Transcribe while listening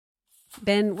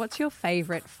Ben, what's your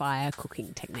favourite fire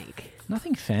cooking technique?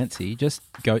 Nothing fancy, just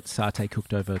goat satay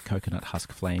cooked over coconut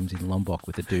husk flames in Lombok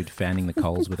with a dude fanning the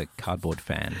coals with a cardboard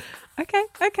fan. Okay.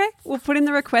 We'll put in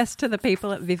the request to the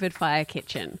people at Vivid Fire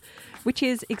Kitchen, which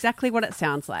is exactly what it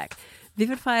sounds like.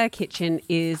 Vivid Fire Kitchen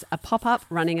is a pop-up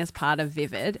running as part of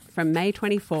Vivid from May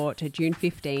 24 to June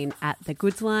 15 at the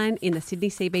Goods Line in the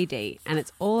Sydney CBD, and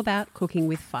it's all about cooking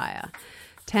with fire.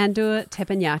 Tandoor,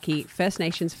 teppanyaki, First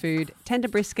Nations food, tender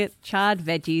brisket, charred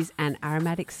veggies and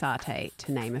aromatic satay,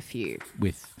 to name a few.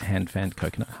 With hand-fanned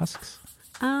coconut husks.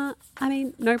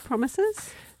 No promises?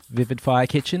 Vivid Fire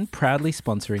Kitchen proudly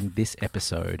sponsoring this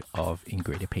episode of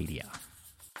Ingredipedia.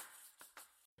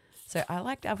 So I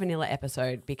liked our vanilla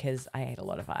episode because I ate a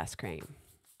lot of ice cream.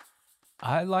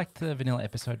 I liked the vanilla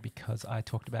episode because I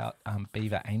talked about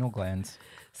beaver anal glands.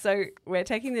 So we're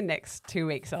taking the next 2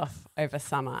 weeks off over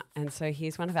summer, and so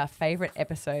here's one of our favourite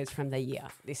episodes from the year.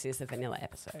 This is the vanilla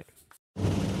episode.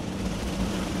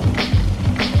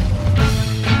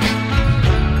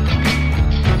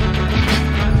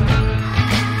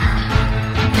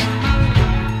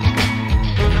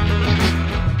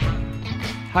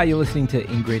 Hi, you're listening to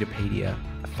Ingredipedia,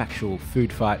 a factual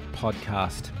food fight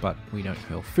podcast, but we don't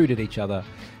hurl food at each other.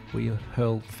 We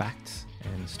hurl facts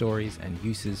and stories and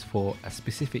uses for a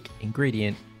specific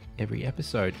ingredient every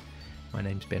episode. My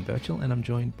name's Ben Birchall and I'm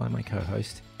joined by my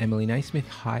co-host, Emily Naismith.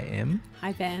 Hi, Em.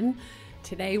 Hi, Ben.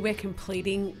 Today we're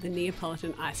completing the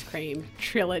Neapolitan ice cream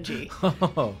trilogy.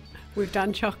 We've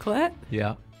done chocolate.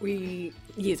 Yeah.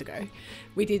 Years ago.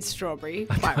 We did strawberry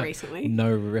quite recently.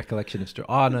 No recollection of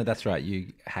strawberry. Oh, no, that's right.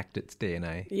 You hacked its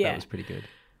DNA. Yeah. That was pretty good.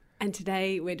 And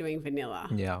today we're doing vanilla.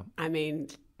 Yeah. I mean,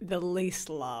 the least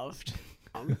loved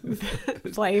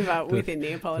flavour within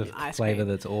Neapolitan ice cream. Flavour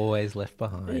that's always left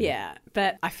behind. Yeah,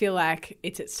 but I feel like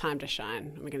it's its time to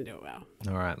shine and we're going to do it well.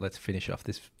 All right, let's finish off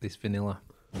this vanilla.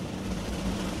 All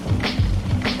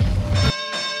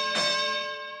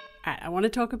right, I want to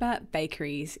talk about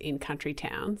bakeries in country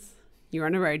towns. You're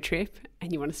on a road trip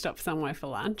and you want to stop somewhere for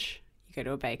lunch. You go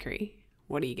to a bakery.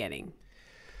 What are you getting?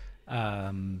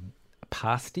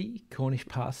 Pasty, Cornish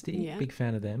pasty. Yeah. Big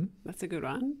fan of them. That's a good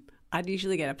one. I'd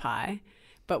usually get a pie.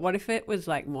 But what if it was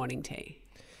like morning tea?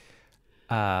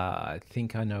 I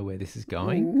think I know where this is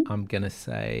going. I'm going to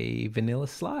say vanilla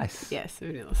slice. Yes,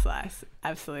 vanilla slice.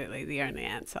 Absolutely the only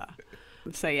answer.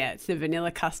 So yeah, it's the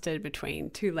vanilla custard between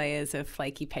 2 layers of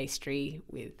flaky pastry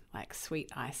with like sweet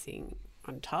icing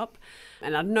on top.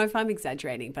 And I don't know if I'm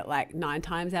exaggerating, but like 9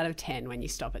 times out of 10 when you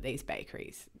stop at these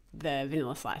bakeries, the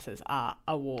vanilla slices are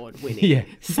award winning. Yeah.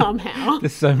 Somehow.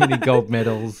 There's so many gold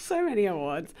medals. So many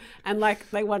awards. And like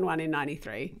they won one in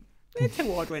 93. It's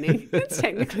award winning. It's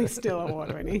technically still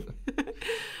award winning.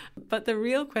 But the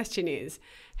real question is,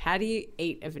 how do you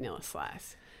eat a vanilla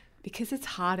slice? Because it's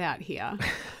hard out here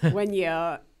when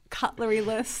you're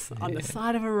cutleryless on the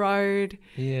side of a road.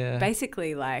 Yeah.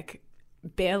 Basically like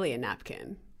barely a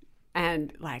napkin.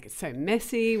 And like it's so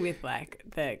messy with like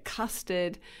the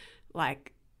custard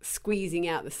like squeezing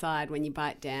out the side when you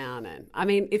bite down. And I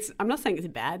mean, I'm not saying it's a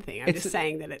bad thing. I'm just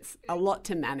saying that it's a lot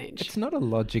to manage. It's not a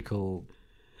logical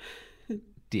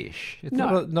dish. It's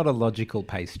No. not a logical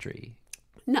pastry.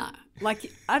 No,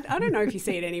 like I don't know if you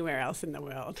see it anywhere else in the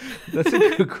world. That's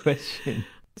a good question.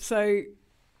 So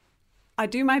I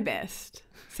do my best.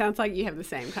 Sounds like you have the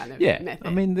same kind of method.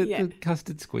 I mean, the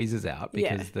custard squeezes out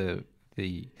because the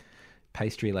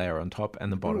pastry layer on top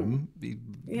and the bottom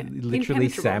literally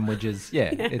sandwiches.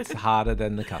 It's harder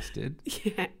than the custard.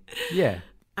 Yeah.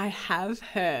 I have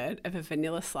heard of a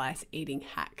vanilla slice eating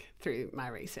hack through my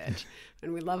research,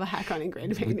 and we love a hack on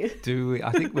Ingredipedia.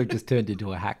 I think we've just turned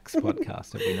into a hacks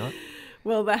podcast, have we not?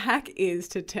 Well, the hack is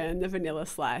to turn the vanilla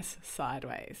slice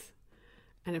sideways,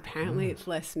 and apparently it's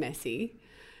less messy.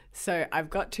 So I've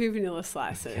got 2 vanilla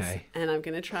slices, and I'm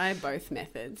going to try both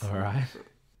methods. All right.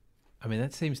 I mean,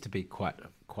 that seems to be quite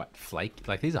flaky.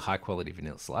 Like, these are high quality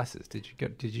vanilla slices. Did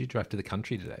you drive to the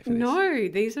country today for this? No,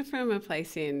 these are from a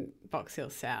place in Box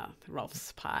Hill South,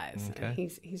 Rolf's Pies. Okay.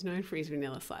 He's known for his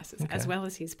vanilla slices as well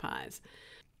as his pies.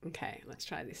 Okay, let's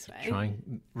try this way.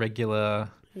 Trying regular,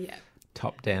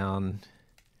 top down,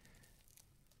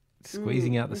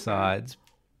 squeezing out the sides.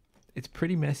 It's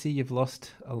pretty messy. You've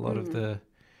lost a lot of the...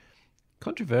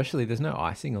 Controversially, there's no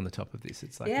icing on the top of this.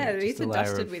 It's like it is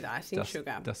dusted with icing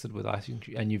sugar. Dusted with icing,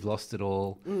 and you've lost it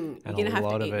all. You're gonna have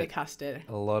to eat the custard.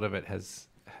 A lot of it has.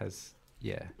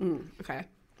 Okay.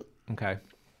 Okay.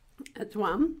 That's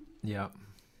one. Yeah.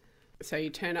 So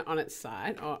you turn it on its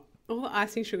side. Oh, all the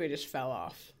icing sugar just fell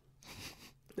off.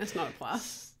 That's not a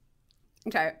plus.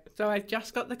 Okay, so I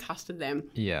just got the custard then.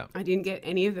 Yeah. I didn't get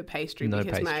any of the pastry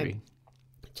because my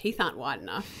teeth aren't wide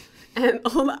enough and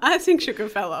all the icing sugar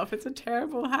fell off. It's a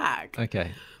terrible hack.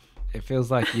 Okay. It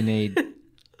feels like you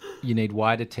need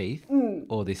wider teeth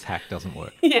or this hack doesn't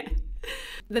work. Yeah.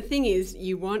 The thing is,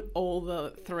 you want all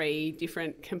the 3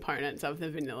 different components of the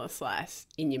vanilla slice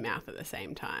in your mouth at the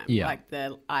same time. Yeah. Like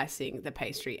the icing, the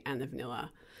pastry, and the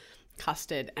vanilla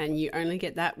custard. And you only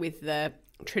get that with the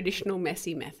traditional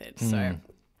messy method. So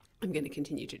I'm going to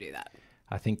continue to do that.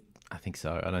 I think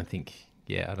so. I don't think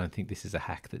this is a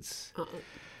hack that's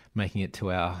making it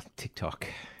to our TikTok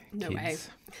No kids.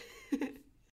 way.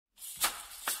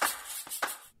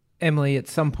 Emily, at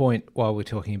some point while we're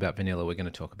talking about vanilla, we're going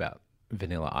to talk about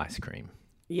vanilla ice cream.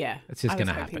 Yeah. It's just going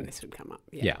to I was hoping happen. this would come up.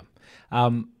 Yeah.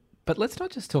 But let's not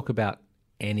just talk about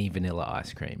any vanilla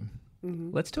ice cream.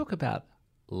 Let's talk about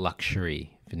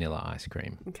luxury vanilla ice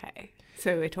cream. Okay.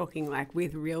 So we're talking like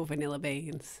with real vanilla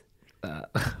beans.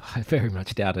 I very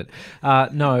much doubt it.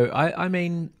 No, I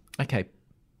mean, okay,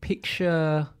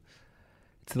 picture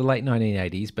it's the late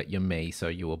 1980s, but you're me, so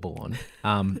you were born.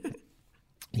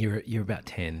 You're about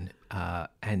 10,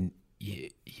 and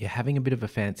you're having a bit of a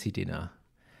fancy dinner.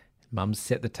 Mum's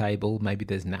set the table. Maybe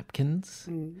there's napkins.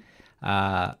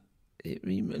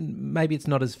 Maybe it's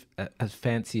not as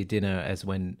fancy a dinner as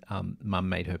when Mum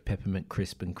made her peppermint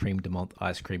crisp and creme de menthe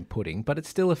ice cream pudding, but it's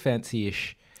still a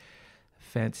fancy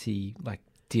like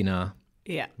dinner.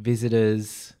 Yeah.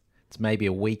 Visitors. It's maybe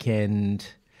a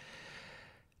weekend.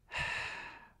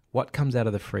 What comes out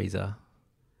of the freezer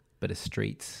but a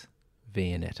street's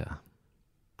Vienetta?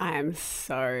 I am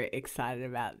so excited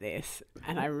about this,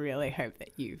 and I really hope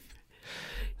that you've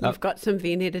got some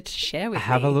Vienetta to share with me.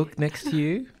 Have a look next to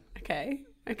you.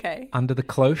 Okay. Under the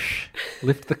cloche.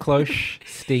 Lift the cloche.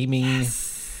 Steaming.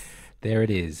 Yes. There it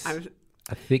is.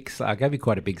 A thick I gave you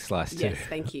quite a big slice too. Yes,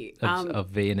 thank you.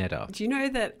 Of Vienetta. Do you know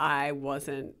that I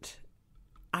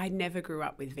never grew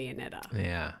up with Vienetta.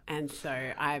 Yeah. And so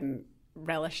I'm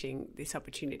relishing this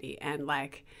opportunity, and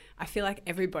like I feel like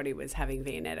everybody was having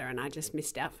Vienetta and I just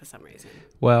missed out for some reason.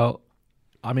 Well,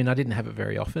 I mean, I didn't have it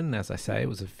very often. As I say,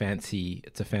 it's a fancy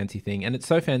thing, and it's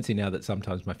so fancy now that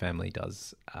sometimes my family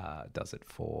does it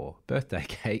for birthday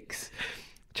cakes.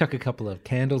 Chuck a couple of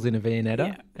candles in a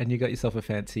Vienetta, and you got yourself a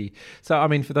fancy. So, I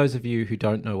mean, for those of you who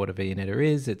don't know what a Vienetta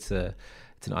is, it's an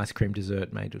ice cream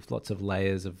dessert made with lots of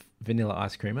layers of vanilla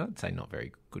ice cream. I'd say not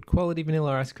very good quality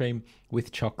vanilla ice cream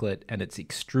with chocolate, and it's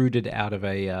extruded out of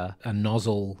a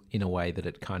nozzle in a way that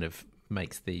it kind of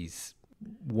makes these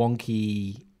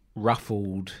wonky,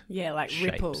 ruffled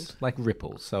shapes. Like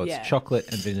ripples. So it's chocolate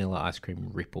and vanilla ice cream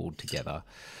rippled together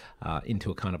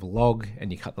into a kind of log,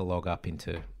 and you cut the log up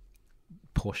into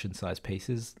portion-sized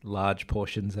pieces, large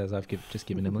portions, as I've just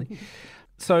given Emily.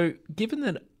 So given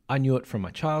that I knew it from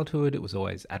my childhood, it was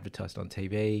always advertised on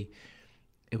TV,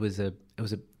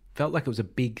 felt like it was a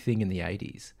big thing in the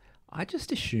 80s. I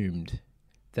just assumed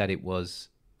that it was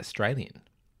Australian.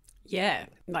 Yeah,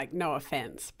 like no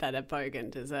offense, but a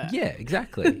bogan dessert. Yeah,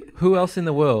 exactly. Who else in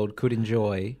the world could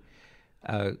enjoy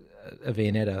a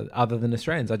Vienetta other than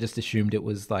Australians? I just assumed it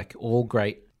was like all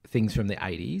great things from the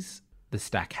 80s, the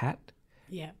stack hat,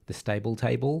 the stable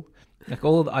table, like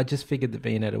I just figured that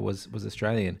Vienetta was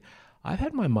Australian. I've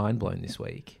had my mind blown this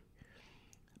week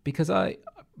because I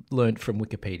learned from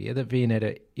Wikipedia that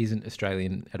Vienetta isn't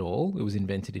Australian at all. It was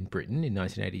invented in Britain in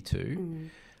 1982.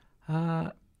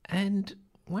 And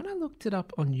when I looked it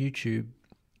up on YouTube,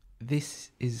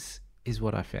 this is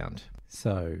what I found.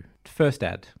 So, first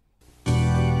ad.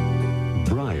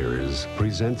 Breyers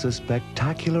presents a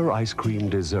spectacular ice cream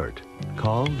dessert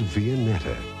called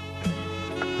Vienetta.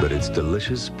 But its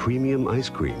delicious premium ice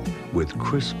cream with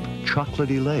crisp,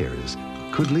 chocolatey layers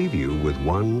could leave you with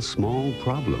one small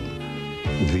problem.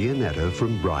 Vienetta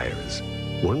from Breyers.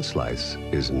 One slice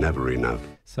is never enough.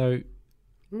 So,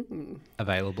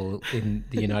 available in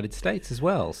the United States as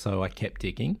well. So I kept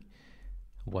digging.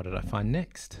 What did I find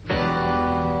next?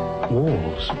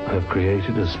 Walls have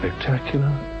created a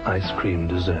spectacular ice cream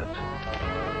dessert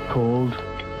called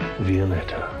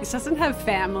Vienetta. This doesn't have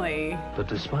family But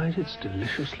despite its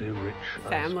deliciously rich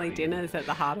family ice cream, dinners at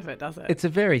the heart of it, does it? It's a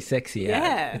very sexy ad.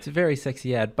 Yeah. It's a very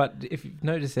sexy ad. But if you've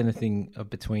noticed anything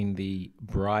between the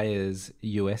Breyers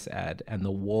US ad and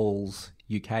the Walls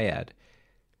UK ad,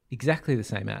 exactly the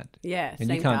same ad. Yeah, And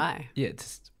same guy. Yeah,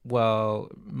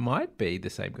 might be the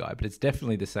same guy, but it's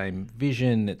definitely the same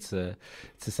vision. It's the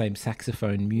same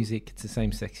saxophone music. It's the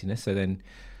same sexiness. So then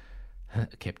I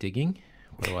kept digging.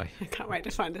 I can't wait to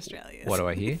find Australia's. What do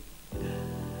I hear?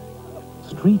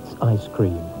 Streets Ice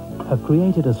Cream have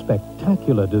created a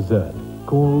spectacular dessert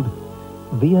called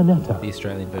Vienetta. The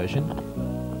Australian version.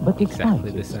 But despite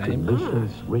exactly the its same.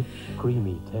 delicious, rich,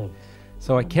 creamy taste.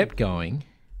 So I kept going.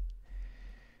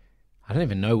 I don't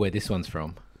even know where this one's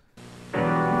from.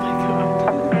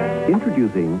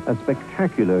 Introducing a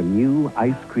spectacular new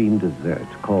ice cream dessert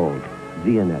called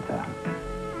Vienetta.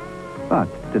 But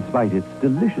despite its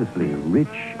deliciously rich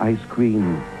ice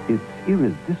cream, its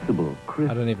irresistible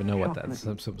crisp... I don't even know what that's,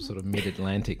 some sort of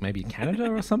mid-Atlantic, maybe Canada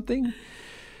or something.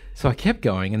 So I kept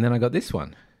going, and then I got this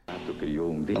one.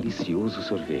 Criou delicioso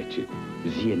sorvete,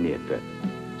 Vienetta.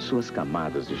 Suas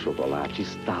camadas de chocolate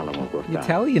estalam ao cortar.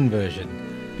 Italian version,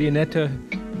 Vienetta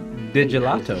de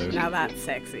gelato. Now that's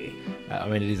sexy. I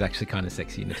mean, it is actually kind of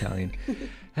sexy in Italian.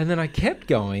 And then I kept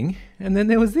going, and then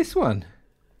there was this one.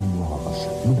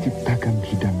 Menciptakan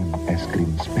hidangan es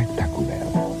krim spektakuler.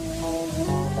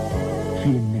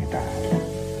 Vienetta.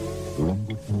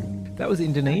 Lembut murni. That was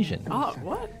Indonesian. Oh,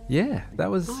 what? Yeah,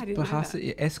 that was I didn't know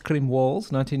Bahasa Es Krim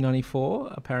Walls,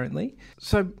 1994, apparently.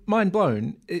 So, mind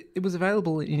blown, it was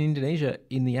available in Indonesia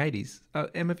in the 80s.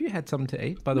 Em, have you had some to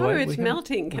eat, by the way? No, it's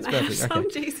melting. Can I have some?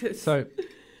 Okay. Jesus. So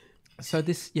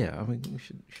this, yeah, I mean, we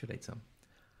should eat some.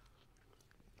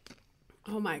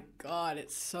 Oh my God,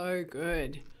 it's so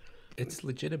good. It's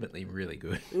legitimately really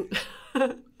good.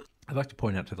 I'd like to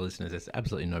point out to the listeners there's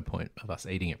absolutely no point of us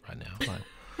eating it right now. Like,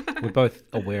 we're both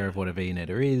aware of what a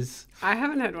Vienetta is. I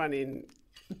haven't had one in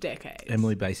decades.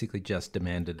 Emily basically just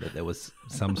demanded that there was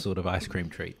some sort of ice cream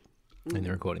treat in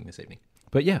the recording this evening.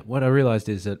 But yeah, what I realised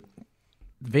is that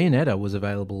Vienetta was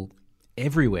available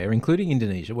everywhere, including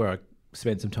Indonesia, where I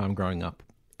spent some time growing up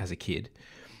as a kid.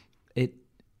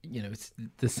 It's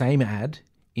the same ad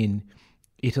in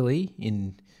Italy,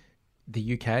 in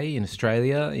the UK, in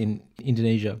Australia, in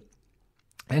Indonesia.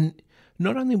 And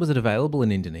not only was it available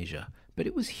in Indonesia, but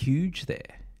it was huge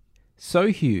there. So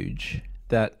huge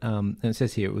that, and it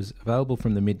says here, it was available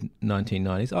from the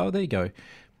mid-1990s. Oh, there you go.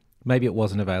 Maybe it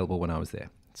wasn't available when I was there.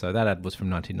 So that ad was from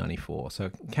 1994, so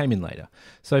it came in later.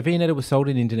 So Vienetta was sold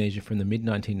in Indonesia from the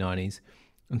mid-1990s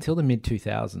until the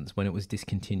mid-2000s when it was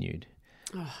discontinued.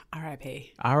 Oh,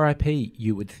 R.I.P. R.I.P.,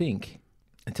 you would think,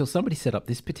 until somebody set up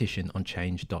this petition on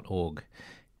change.org.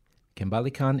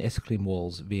 Kembalikan es krim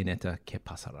Walls Vienetta ke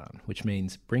pasaran, which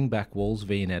means bring back Walls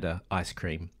Vienetta ice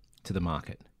cream to the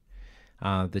market.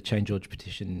 The Change.org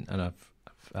petition, and I've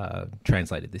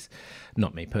translated this,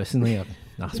 not me personally, I've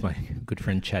asked my good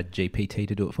friend Chad GPT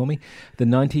to do it for me. The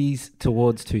 90s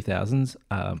towards 2000s,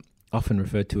 often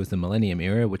referred to as the Millennium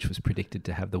Era, which was predicted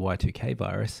to have the Y2K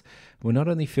virus, were not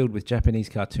only filled with Japanese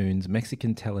cartoons,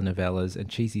 Mexican telenovelas, and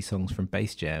cheesy songs from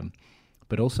Bass Jam,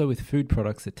 but also with food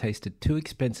products that tasted too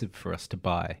expensive for us to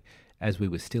buy, as we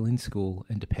were still in school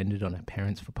and depended on our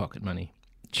parents for pocket money.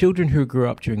 Children who grew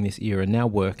up during this era now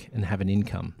work and have an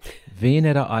income.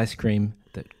 Vienetta ice cream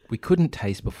that we couldn't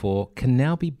taste before can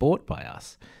now be bought by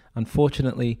us.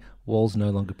 Unfortunately, Walls no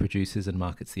longer produces and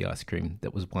markets the ice cream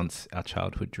that was once our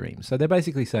childhood dream. So they're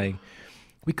basically saying,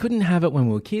 we couldn't have it when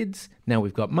we were kids, now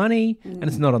we've got money, and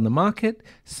it's not on the market.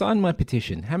 Sign my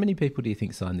petition. How many people do you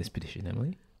think signed this petition,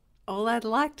 Emily? Well, I'd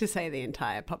like to say the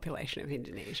entire population of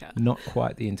Indonesia. Not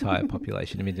quite the entire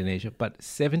population of Indonesia, but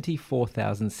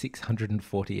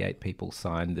 74,648 people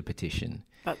signed the petition.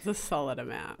 That's a solid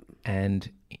amount.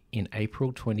 And in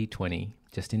April 2020,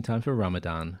 just in time for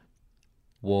Ramadan,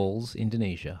 Walls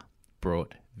Indonesia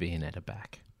brought Vienetta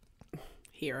back.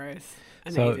 Heroes.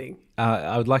 Amazing. So,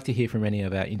 I would like to hear from any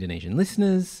of our Indonesian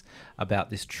listeners about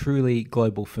this truly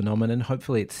global phenomenon.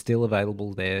 Hopefully it's still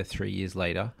available there 3 years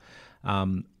later,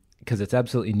 because it's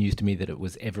absolutely news to me that it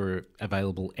was ever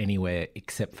available anywhere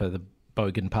except for the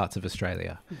bogan parts of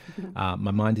Australia. My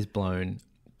mind is blown,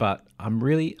 but I'm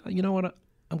really, you know what,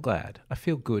 I'm glad. I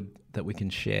feel good that we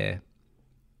can share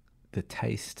the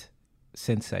taste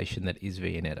sensation that is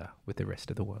Vienetta with the rest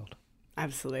of the world.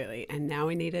 Absolutely. And now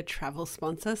we need a travel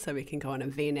sponsor so we can go on a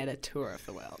Vienetta tour of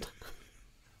the world.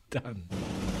 Done.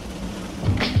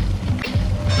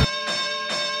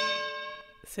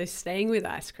 So staying with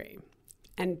ice cream.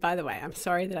 And by the way, I'm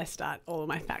sorry that I start all of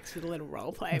my facts with a little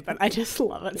role play, but I just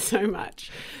love it so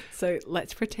much. So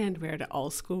let's pretend we're at an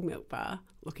old school milk bar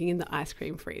looking in the ice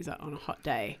cream freezer on a hot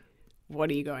day. What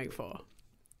are you going for?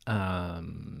 How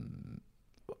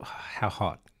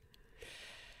hot?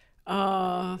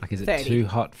 Like, is it 30. too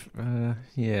hot?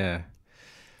 Yeah.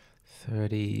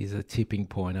 30 is a tipping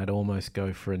point. I'd almost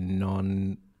go for a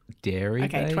non-dairy.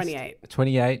 Okay, based. 28.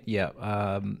 28, yeah.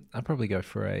 I'd probably go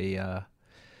for a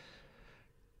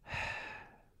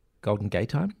Golden Gay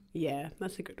Time. Yeah,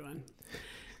 that's a good one.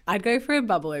 I'd go for a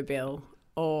Buffalo Bill,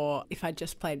 or if I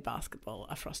just played basketball,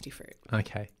 a Frosty Fruit.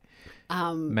 Okay.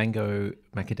 Mango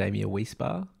Macadamia Wheat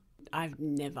Bar. I've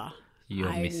never.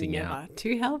 You're missing out.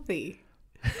 Too healthy.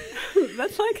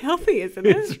 That's like healthy, isn't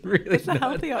it? It's really It's a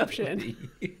healthy option.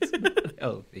 It's not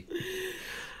healthy.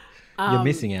 You're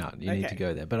missing out. You need okay. to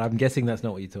go there. But I'm guessing that's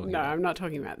not what you're talking No, about. I'm not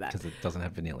talking about that. Because it doesn't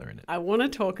have vanilla in it. I want to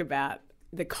talk about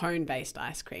the cone-based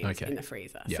ice creams in the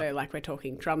freezer. Yeah. So like we're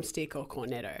talking drumstick or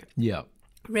cornetto. Yeah.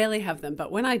 Rarely have them,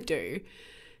 but when I do,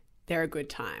 they're a good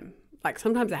time. Like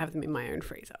sometimes I have them in my own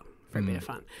freezer for a bit of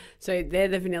fun. So they're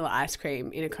the vanilla ice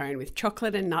cream in a cone with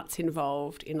chocolate and nuts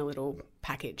involved in a little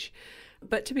package.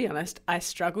 But to be honest, I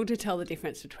struggle to tell the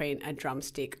difference between a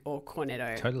drumstick or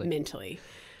cornetto mentally.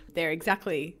 They're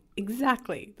exactly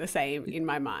the same in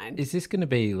my mind. Is this going to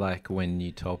be like when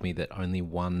you told me that only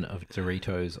one of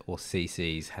Doritos or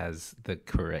CC's has the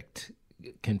correct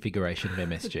configuration of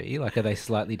MSG? Like, are they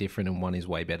slightly different and one is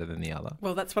way better than the other?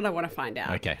 Well, that's what I want to find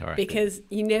out. Okay, all right. Because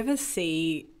you never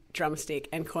see drumstick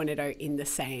and cornetto in the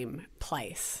same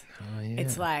place. Oh, yeah.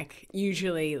 It's like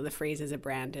usually the freezers are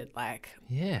branded like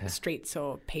Yeah. Streets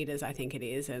or Peters, I think it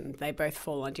is, and they both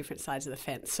fall on different sides of the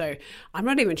fence. So I'm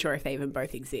not even sure if they even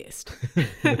both exist.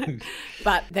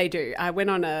 But they do. I went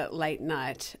on a late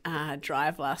night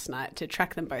drive last night to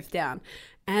track them both down.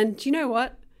 And do you know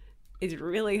what? It's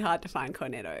really hard to find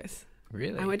cornettos.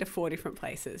 Really? I went to 4 different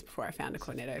places before I found a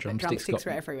cornetto. But Drumsticks drumsticks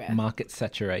got were everywhere. market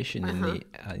saturation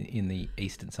in the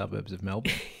eastern suburbs of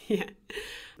Melbourne. Yeah.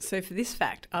 So for this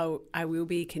fact, I will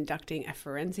be conducting a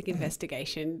forensic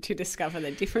investigation to discover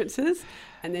the differences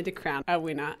and then to crown a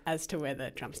winner as to whether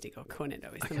drumstick or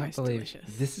cornetto is the most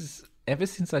delicious. This is ever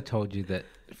since I told you that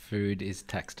food is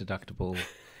tax deductible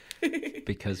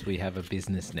because we have a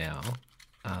business now.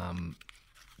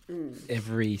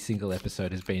 Every single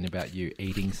episode has been about you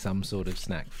eating some sort of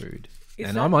snack food.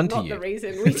 And I'm onto not you. the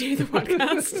reason we do the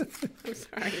podcast? I'm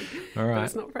sorry. All right. But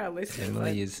it's not for our listeners.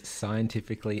 Emily is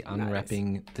scientifically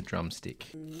unwrapping the drumstick.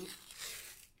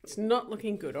 It's not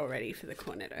looking good already for the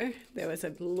cornetto. There was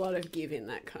a lot of give in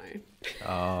that cone.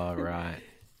 Oh, right.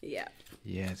 Yeah.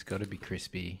 Yeah, it's got to be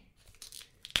crispy.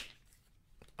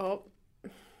 Oh,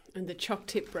 and the choc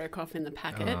tip broke off in the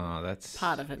packet. Oh, that's...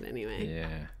 part of it anyway.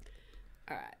 Yeah.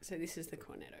 All right, so this is the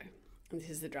cornetto and this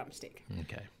is the drumstick.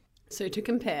 Okay. So to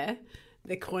compare,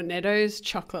 the cornetto's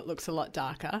chocolate looks a lot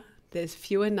darker. There's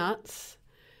fewer nuts.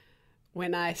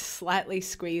 When I slightly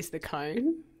squeeze the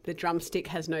cone, the drumstick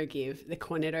has no give. The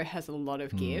cornetto has a lot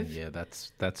of give. Yeah,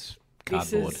 that's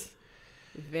cardboard. This is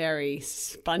very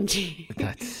spongy.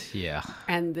 That's, yeah.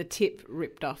 And the tip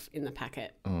ripped off in the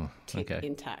packet. Oh, tip okay.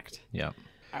 intact. Yeah.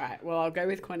 All right, well, I'll go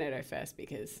with cornetto first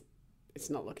because it's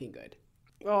not looking good.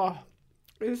 Oh,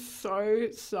 it's so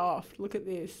soft. Look at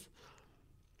this.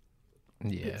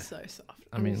 Yeah. It's so soft.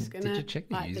 I mean, did you check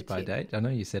the use by date? I know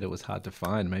you said it was hard to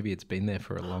find. Maybe it's been there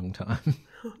for a long time.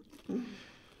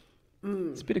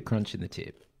 It's a bit of crunch in the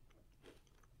tip.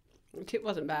 The tip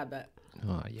wasn't bad, but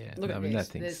Oh, yeah. look at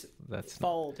this. That's There's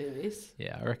fold in this.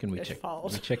 Yeah, I reckon we There's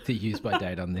fold. check the use by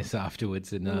date on this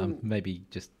afterwards and maybe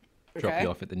just drop you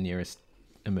off at the nearest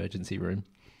emergency room.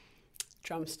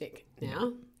 Drumstick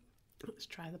now. Let's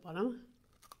try the bottom.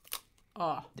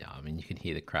 Oh. Yeah, I mean, you can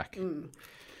hear the crack.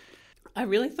 I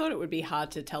really thought it would be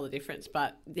hard to tell the difference,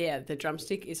 but yeah, the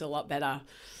drumstick is a lot better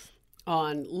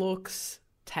on looks,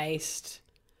 taste,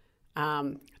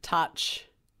 touch.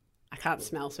 I can't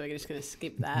smell, so we're just going to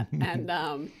skip that.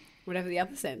 And whatever the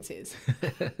other sense is.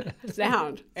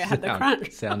 Sound. It had the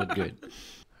crunch. Sounded good.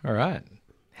 All right.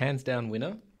 Hands down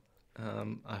winner.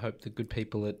 I hope the good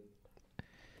people at...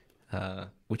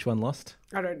 which one lost?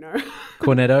 I don't know.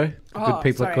 Cornetto. Good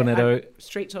people at Cornetto.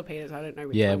 Streets or Peters, I don't know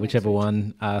which Yeah, one whichever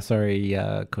next one. Sorry,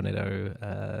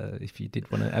 Cornetto. If you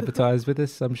did want to advertise with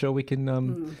us, I'm sure we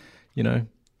can,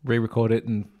 re-record it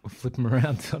and flip them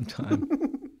around sometime.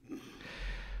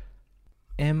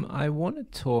 I want to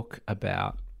talk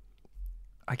about,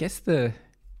 I guess, the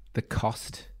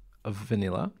cost of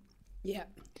vanilla. Yeah.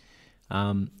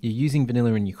 You're using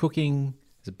vanilla in your cooking.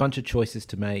 There's a bunch of choices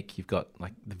to make. You've got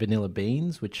like the vanilla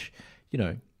beans, which,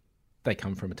 they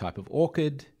come from a type of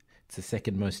orchid. It's the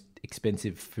second most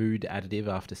expensive food additive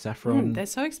after saffron. They're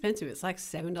so expensive. It's like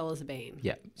 $7 a bean.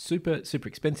 Yeah, super, super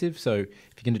expensive. So if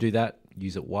you're going to do that,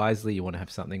 use it wisely. You want to have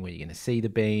something where you're going to see the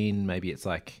bean. Maybe it's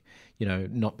like,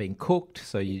 not being cooked.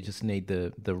 So you just need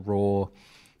the raw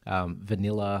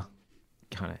vanilla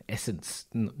kind of essence,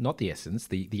 not the essence,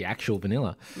 the actual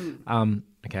vanilla.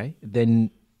 Okay.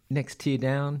 Then next tier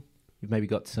down, you've maybe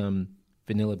got some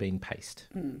vanilla bean paste.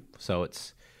 So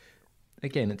it's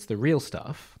the real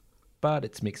stuff, but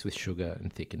it's mixed with sugar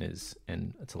and thickeners,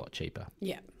 and it's a lot cheaper.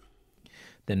 Yeah.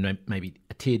 Then maybe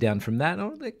a tier down from that,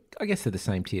 or I guess they're the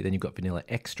same tier. Then you've got vanilla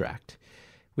extract,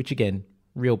 which again,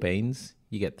 real beans.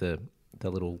 You get the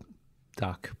little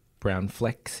dark brown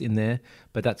flecks in there,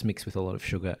 but that's mixed with a lot of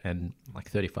sugar and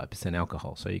like 35%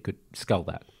 alcohol. So you could scull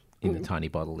that in a tiny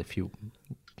bottle if you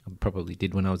I probably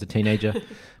did when I was a teenager,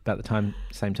 about the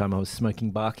same time I was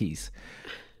smoking Barkies.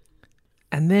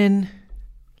 And then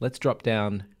let's drop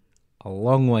down a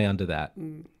long way under that.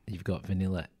 You've got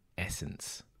vanilla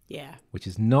essence. Yeah. Which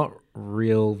is not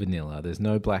real vanilla. There's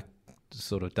no black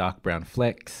sort of dark brown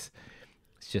flecks.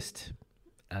 It's just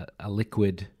a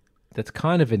liquid that's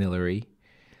kind of vanilla-y.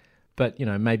 But,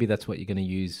 maybe that's what you're going to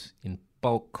use in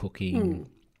bulk cooking,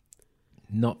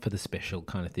 not for the special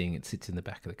kind of thing. It sits in the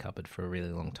back of the cupboard for a really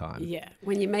long time. Yeah.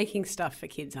 When you're making stuff for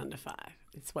kids under 5,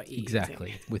 it's what you're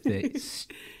Exactly. using. With their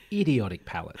idiotic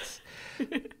palates.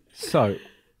 So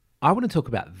I want to talk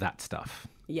about that stuff.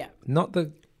 Yeah. Not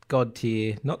the God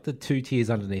tier, not the 2 tiers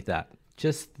underneath that,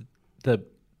 just the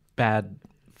bad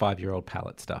 5-year-old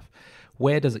palate stuff.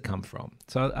 Where does it come from?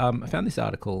 So I found this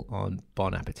article on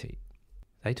Bon Appetit.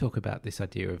 They talk about this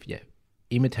idea of,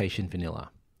 imitation vanilla.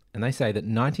 And they say that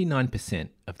 99%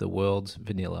 of the world's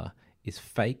vanilla is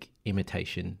fake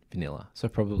imitation vanilla. So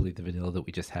probably the vanilla that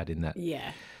we just had in that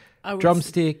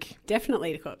drumstick.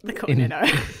 Definitely the Cornetto.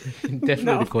 Definitely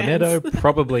No the Cornetto.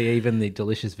 Probably even the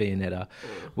delicious Vienetta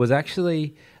was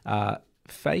actually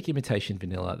fake imitation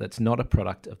vanilla that's not a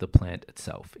product of the plant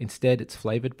itself. Instead, it's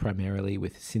flavored primarily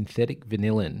with synthetic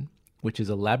vanillin, which is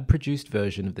a lab-produced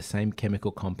version of the same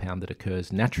chemical compound that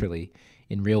occurs naturally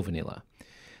in real vanilla.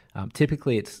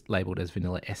 Typically, it's labeled as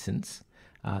vanilla essence.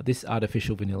 This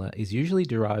artificial vanilla is usually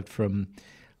derived from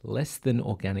less than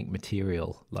organic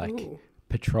material like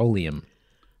petroleum.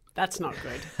 That's not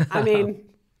good. I mean,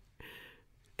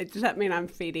 does that mean I'm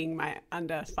feeding my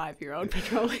under 5-year-old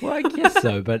petroleum? Well, I guess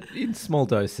so, but in small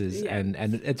doses, and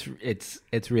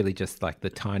it's really just like the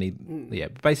tiny,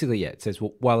 basically, it says,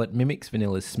 well, while it mimics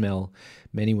vanilla's smell,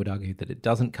 many would argue that it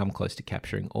doesn't come close to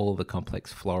capturing all of the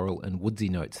complex floral and woodsy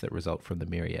notes that result from the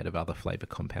myriad of other flavor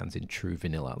compounds in true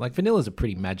vanilla. Like vanilla's a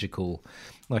pretty magical,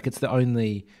 like it's the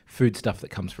only food stuff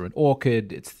that comes from an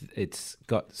orchid. It's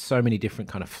got so many different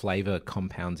kind of flavor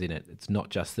compounds in it. It's not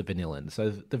just the vanillin. So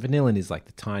the vanillin is like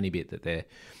the tiny bit that they're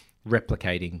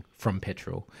replicating from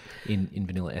petrol in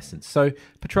vanilla essence. So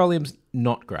petroleum's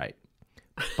not great,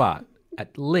 but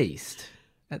at least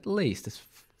as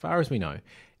far as we know,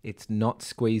 it's not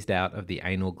squeezed out of the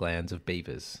anal glands of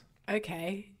beavers.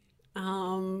 Okay.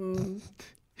 What?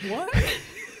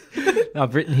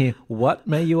 I've written here, what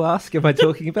may you ask am I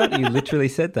talking about? You literally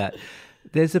said that.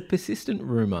 There's a persistent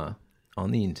rumor on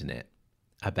the internet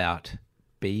about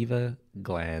beaver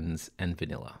glands and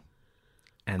vanilla.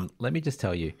 And let me just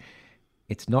tell you,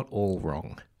 it's not all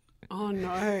wrong. Oh,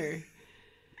 no.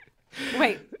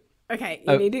 Wait. Okay,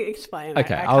 you need to explain.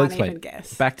 Okay, I I'll can't explain. Even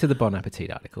guess. Back to the Bon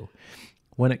Appetit article.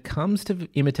 When it comes to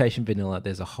imitation vanilla,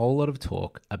 there's a whole lot of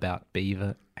talk about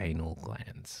beaver anal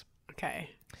glands. Okay.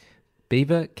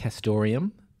 Beaver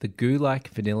castoreum, the goo-like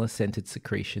vanilla-scented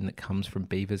secretion that comes from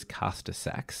beavers' castor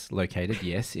sacs, located,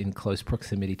 in close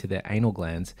proximity to their anal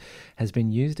glands, has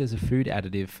been used as a food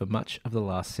additive for much of the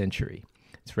last century.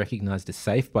 It's recognised as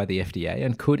safe by the FDA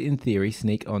and could, in theory,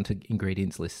 sneak onto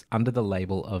ingredients lists under the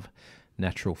label of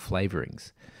natural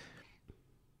flavourings.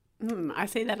 I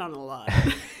see that on a lot.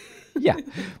 Yeah.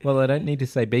 Well, I don't need to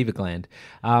say beaver gland.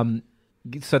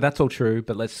 So that's all true,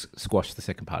 but let's squash the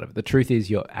second part of it. The truth is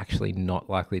you're actually not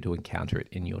likely to encounter it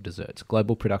in your desserts.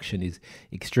 Global production is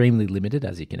extremely limited,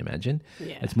 as you can imagine.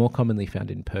 Yeah. It's more commonly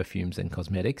found in perfumes and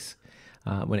cosmetics.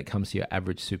 When it comes to your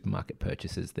average supermarket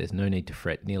purchases, there's no need to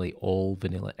fret. Nearly all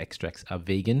vanilla extracts are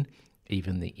vegan,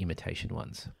 even the imitation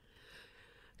ones.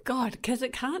 God, because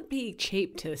it can't be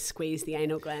cheap to squeeze the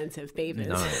anal glands of beavers.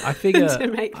 No, I figure to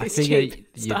make this cheap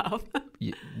stuff.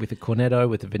 With a cornetto,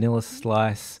 with a vanilla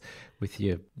slice, with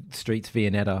your Streets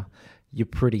Vienetta, you're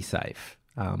pretty safe.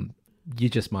 You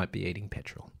just might be eating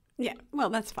petrol. Yeah, well,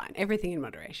 that's fine. Everything in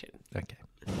moderation. Okay.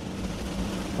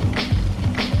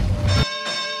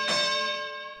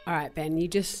 All right, Ben, you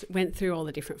just went through all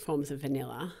the different forms of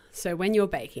vanilla. So when you're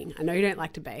baking, I know you don't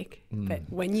like to bake, but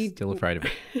when you... Still afraid of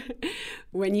it.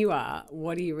 When you are,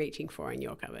 what are you reaching for in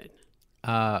your cupboard?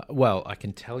 Well, I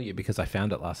can tell you because I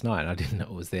found it last night. I didn't know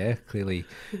it was there. Clearly,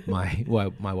 my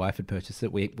wife had purchased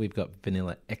it. We've got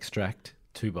vanilla extract,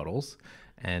 2 bottles,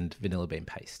 and vanilla bean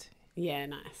paste. Yeah,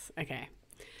 nice. Okay.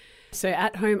 So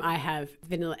at home, I have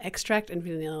vanilla extract and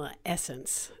vanilla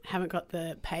essence. Haven't got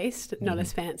the paste, not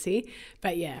as fancy.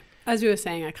 But yeah, as we were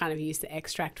saying, I kind of use the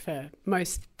extract for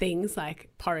most things like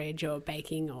porridge or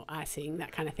baking or icing,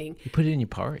 that kind of thing. You put it in your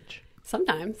porridge?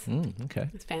 Sometimes. Okay.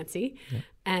 It's fancy. Yeah.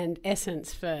 And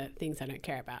essence for things I don't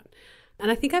care about. And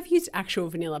I think I've used actual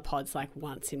vanilla pods like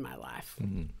once in my life.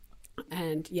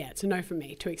 And yeah, it's a no from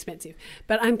me, too expensive.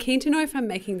 But I'm keen to know if I'm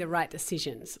making the right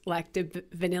decisions. Like, do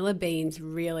vanilla beans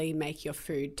really make your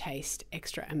food taste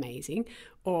extra amazing?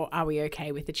 Or are we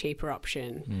okay with the cheaper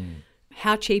option?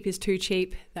 How cheap is too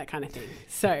cheap? That kind of thing.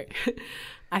 So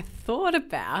I thought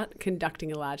about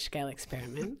conducting a large-scale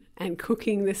experiment and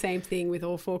cooking the same thing with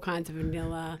all 4 kinds of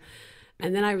vanilla.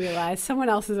 And then I realised someone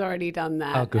else has already done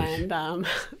that. Oh, good. And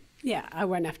yeah, I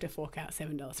won't have to fork out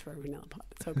 $7 for a vanilla pot.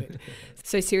 It's all good.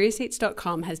 So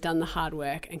SeriousEats.com has done the hard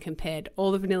work and compared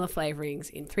all the vanilla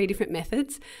flavourings in 3 different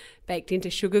methods: baked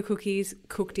into sugar cookies,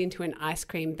 cooked into an ice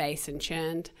cream base and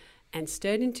churned, and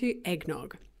stirred into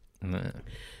eggnog.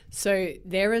 So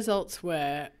their results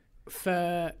were,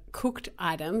 for cooked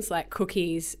items like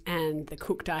cookies and the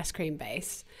cooked ice cream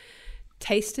base,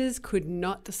 tasters could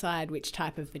not decide which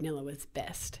type of vanilla was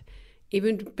best.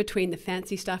 Even between the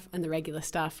fancy stuff and the regular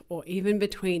stuff, or even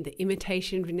between the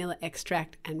imitation vanilla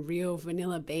extract and real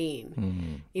vanilla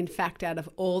bean. In fact, out of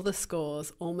all the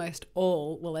scores, almost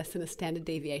all were less than a standard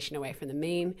deviation away from the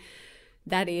mean.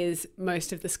 That is,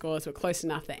 most of the scores were close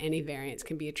enough that any variance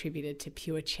can be attributed to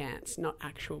pure chance, not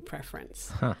actual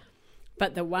preference.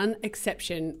 But the one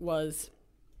exception was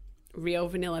real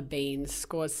vanilla beans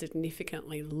scored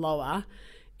significantly lower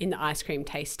in the ice cream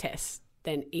taste test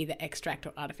than either extract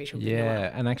or artificial vanilla.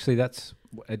 Yeah, and actually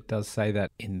it does say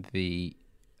that in the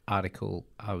article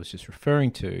I was just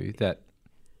referring to, that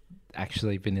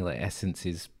actually vanilla essence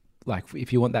is, like,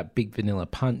 if you want that big vanilla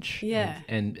punch,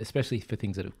 and especially for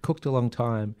things that have cooked a long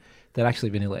time, that actually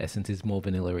vanilla essence is more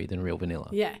vanilla-y than real vanilla.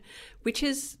 Yeah, which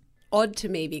is odd to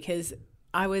me because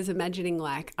I was imagining,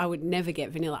 like, I would never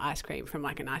get vanilla ice cream from,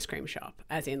 like, an ice cream shop,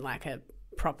 as in, like, a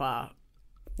proper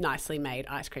nicely made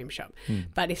ice cream shop.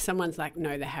 But if someone's like,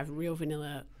 no, they have real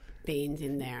vanilla beans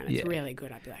in there and it's really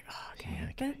good, I'd be like, oh,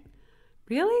 okay. But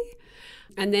really?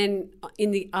 And then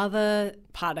in the other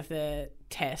part of the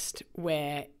test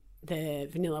where the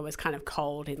vanilla was kind of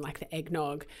cold in, like, the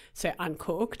eggnog, so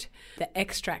uncooked, the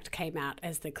extract came out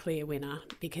as the clear winner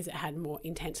because it had more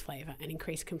intense flavour and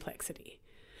increased complexity.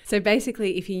 So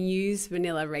basically, if you use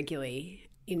vanilla regularly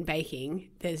in baking,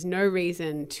 there's no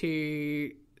reason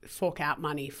to fork out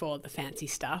money for the fancy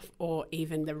stuff or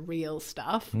even the real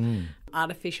stuff.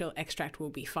 Artificial extract will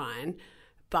be fine.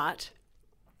 But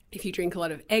if you drink a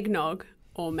lot of eggnog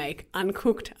or make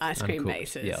uncooked ice cream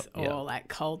bases or like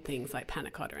cold things like panna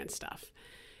cotta and stuff,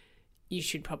 you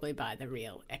should probably buy the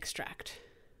real extract.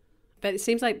 But it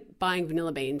seems like buying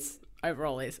vanilla beans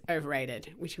overall is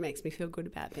overrated, which makes me feel good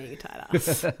about being a tight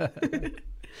ass.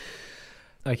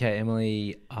 Okay,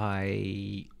 Emily,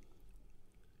 I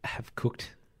have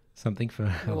cooked something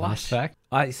for a last fact.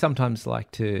 I sometimes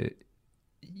like to,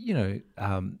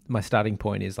 my starting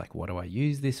point is like, what do I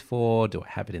use this for? Do I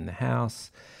have it in the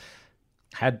house?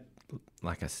 Had,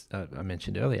 like I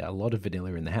mentioned earlier, a lot of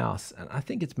vanilla in the house, and I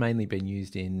think it's mainly been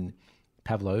used in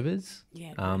pavlovas.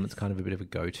 Yeah, nice. It's kind of a bit of a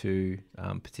go-to,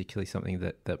 particularly something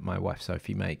that my wife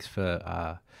Sophie makes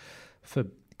for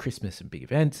Christmas and big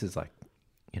events, is like,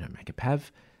 make a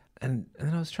pav. And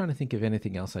then I was trying to think of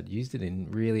anything else I'd used it in,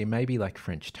 really. Maybe like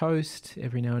French toast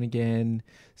every now and again,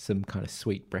 some kind of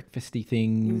sweet breakfasty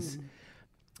things.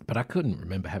 But I couldn't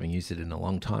remember having used it in a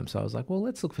long time. So I was like, well,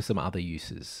 let's look for some other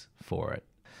uses for it.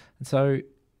 And so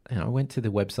I went to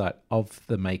the website of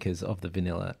the makers of the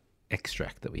vanilla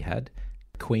extract that we had,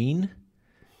 Queen,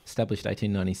 established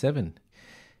 1897,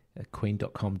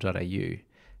 queen.com.au.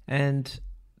 And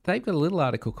they've got a little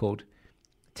article called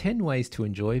 10 Ways to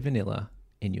Enjoy Vanilla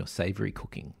in Your Savoury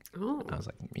Cooking. Oh. I was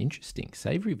like, interesting,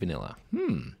 savoury vanilla.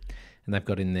 And they've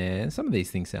got in there, some of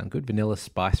these things sound good, vanilla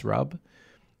spice rub.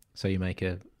 So you make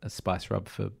a spice rub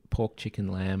for pork, chicken,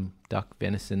 lamb, duck,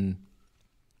 venison,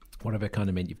 whatever kind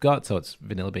of meat you've got. So it's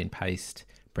vanilla bean paste,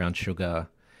 brown sugar,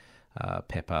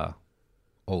 pepper,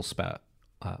 allspice,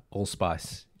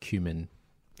 cumin.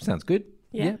 Sounds good.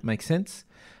 Yeah, makes sense.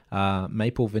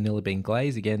 Maple vanilla bean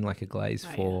glaze, again, like a glaze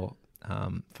for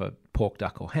pork,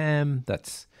 duck, or ham.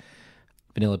 That's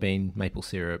vanilla bean, maple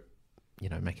syrup.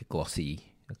 Make a glossy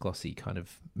kind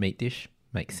of meat dish.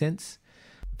 Makes sense.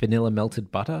 Vanilla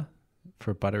melted butter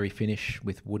for a buttery finish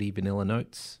with woody vanilla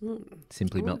notes.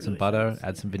 Simply melt some butter,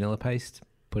 add some vanilla paste,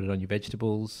 put it on your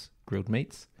vegetables, grilled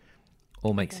meats.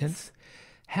 All makes sense.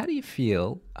 How do you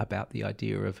feel about the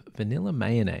idea of vanilla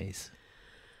mayonnaise?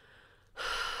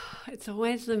 It's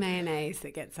always the mayonnaise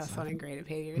that gets us on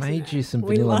Ingredipedia, made you some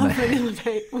vanilla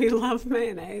mayonnaise. We love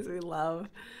mayonnaise. We love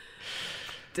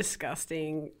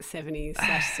disgusting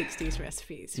 70s/60s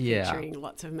recipes featuring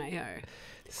lots of mayo.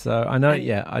 So I know,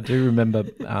 I do remember.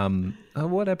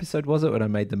 What episode was it when I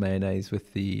made the mayonnaise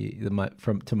with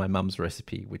to my mum's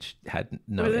recipe, which had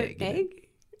no egg? Egg?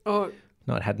 Or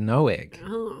No, it had no egg.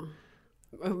 Oh.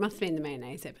 Well, it must have been the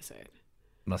mayonnaise episode.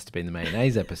 Must have been the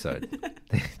mayonnaise episode.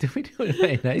 Did we do a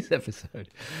mayonnaise episode?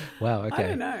 Wow, okay. I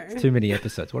don't know. It's too many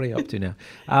episodes. What are you up to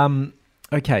now?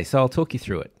 Okay, so I'll talk you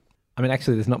through it. I mean,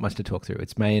 actually, there's not much to talk through.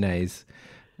 It's mayonnaise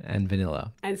and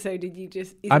vanilla. And so did you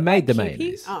just... I made the Kiki?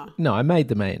 mayonnaise. Oh. No, I made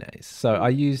the mayonnaise. So I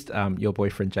used your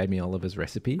boyfriend Jamie Oliver's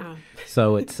recipe. Oh.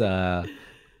 So it's... I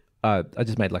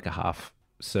just made like a half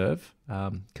serve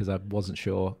because I wasn't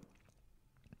sure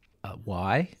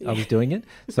why I was doing it.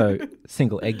 So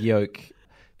single egg yolk,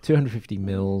 250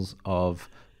 mils of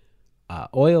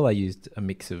oil. I used a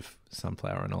mix of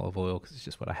sunflower and olive oil because it's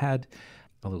just what I had.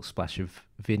 A little splash of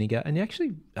vinegar. And you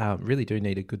actually really do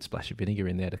need a good splash of vinegar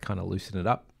in there to kind of loosen it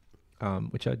up,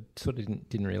 which I sort of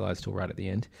didn't realise till right at the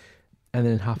end. And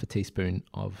then half a teaspoon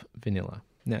of vanilla.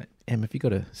 Now, Em, have you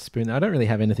got a spoon? I don't really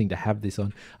have anything to have this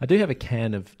on. I do have a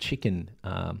can of chicken.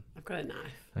 I've got a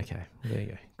knife. Okay, well, there you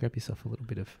go. Grab yourself a little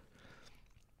bit of...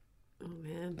 Oh,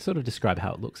 man. Sort of describe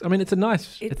how it looks. I mean, it's a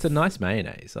nice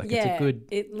mayonnaise. Like, it's a good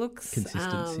it looks,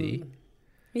 consistency.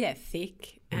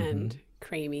 Thick and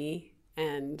creamy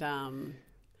and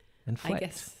flecks. I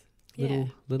guess,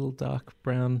 little dark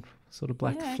brown sort of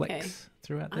black flecks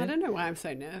throughout there. I don't know why I'm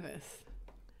so nervous.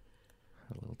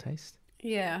 A little taste.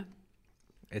 Yeah.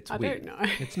 It's I weird. don't know.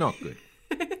 It's not good.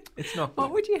 It's not good.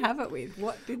 What would you have it with?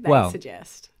 What did they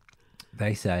suggest?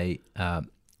 They say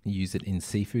use it in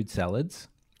seafood salads,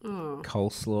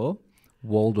 coleslaw,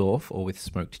 Waldorf, or with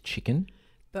smoked chicken.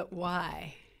 But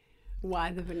why?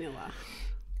 Why the vanilla?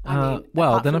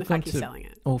 Then I've gone to... selling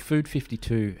it. Well, Food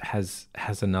 52 has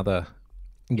another...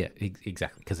 Yeah,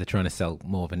 exactly, because they're trying to sell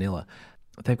more vanilla.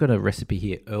 They've got a recipe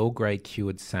here, Earl Grey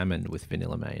cured salmon with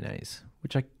vanilla mayonnaise,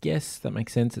 which I guess that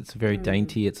makes sense. It's very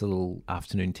dainty. It's a little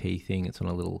afternoon tea thing. It's on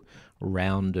a little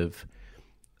round of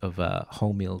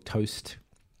wholemeal toast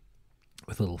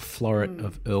with a little floret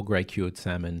of Earl Grey cured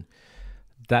salmon.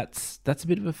 That's a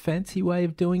bit of a fancy way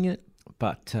of doing it.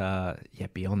 But,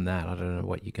 beyond that, I don't know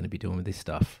what you're going to be doing with this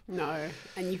stuff. No,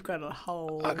 and you've got a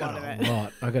whole lot of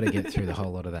it. I've got to get through the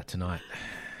whole lot of that tonight.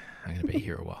 I'm going to be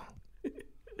here a while.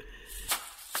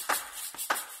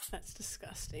 That's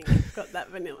disgusting. I've got that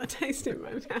vanilla taste in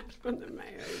my mouth from the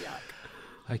mayo.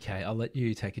 Yuck. Okay, I'll let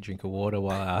you take a drink of water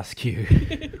while I ask you,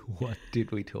 what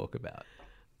did we talk about?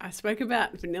 I spoke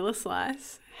about vanilla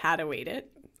slice, how to eat it,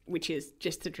 which is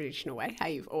just the traditional way, how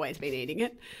you've always been eating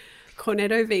it,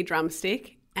 cornetto v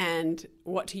drumstick, and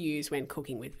what to use when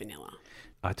cooking with vanilla.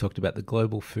 I talked about the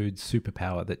global food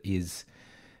superpower that is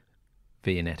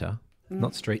Vienetta.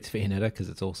 Not Streets Vienetta, because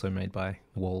it's also made by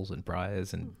Walls and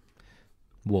Briars and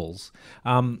Walls.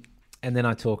 And then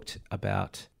I talked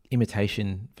about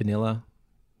imitation vanilla,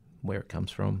 where it comes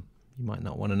from. You might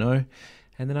not want to know.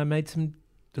 And then I made some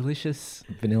delicious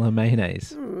vanilla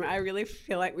mayonnaise. I really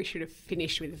feel like we should have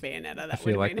finished with Vienetta. That I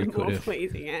feel would have like been a more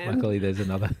pleasing end. Luckily, there's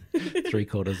another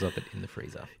 3/4 of it in the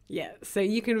freezer. Yeah, so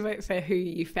you can vote for who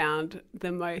you found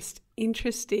the most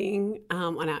interesting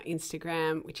on our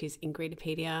Instagram, which is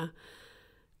Ingredipedia.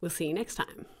 We'll see you next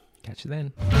time. Catch you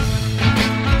then.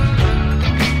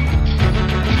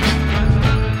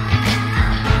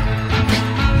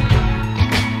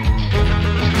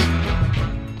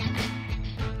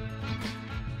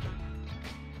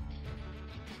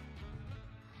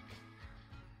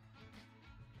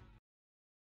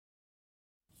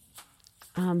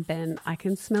 Ben, I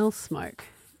can smell smoke.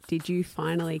 Did you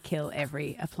finally kill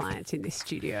every appliance in this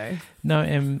studio? No,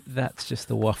 Em, that's just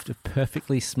the waft of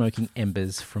perfectly smoking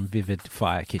embers from Vivid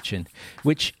Fire Kitchen,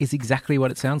 which is exactly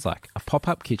what it sounds like. A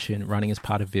pop-up kitchen running as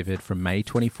part of Vivid from May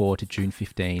 24 to June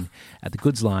 15 at the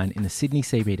Goods Line in the Sydney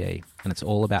CBD, and it's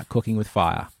all about cooking with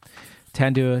fire.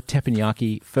 Tandoor,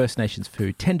 teppanyaki, First Nations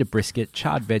food, tender brisket,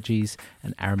 charred veggies,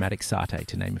 and aromatic satay,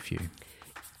 to name a few.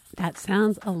 That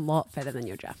sounds a lot better than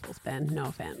your Jaffles, Ben. No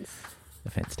offence.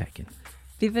 Offence taken.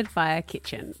 Vivid Fire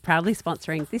Kitchen, proudly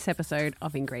sponsoring this episode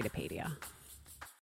of Ingredipedia.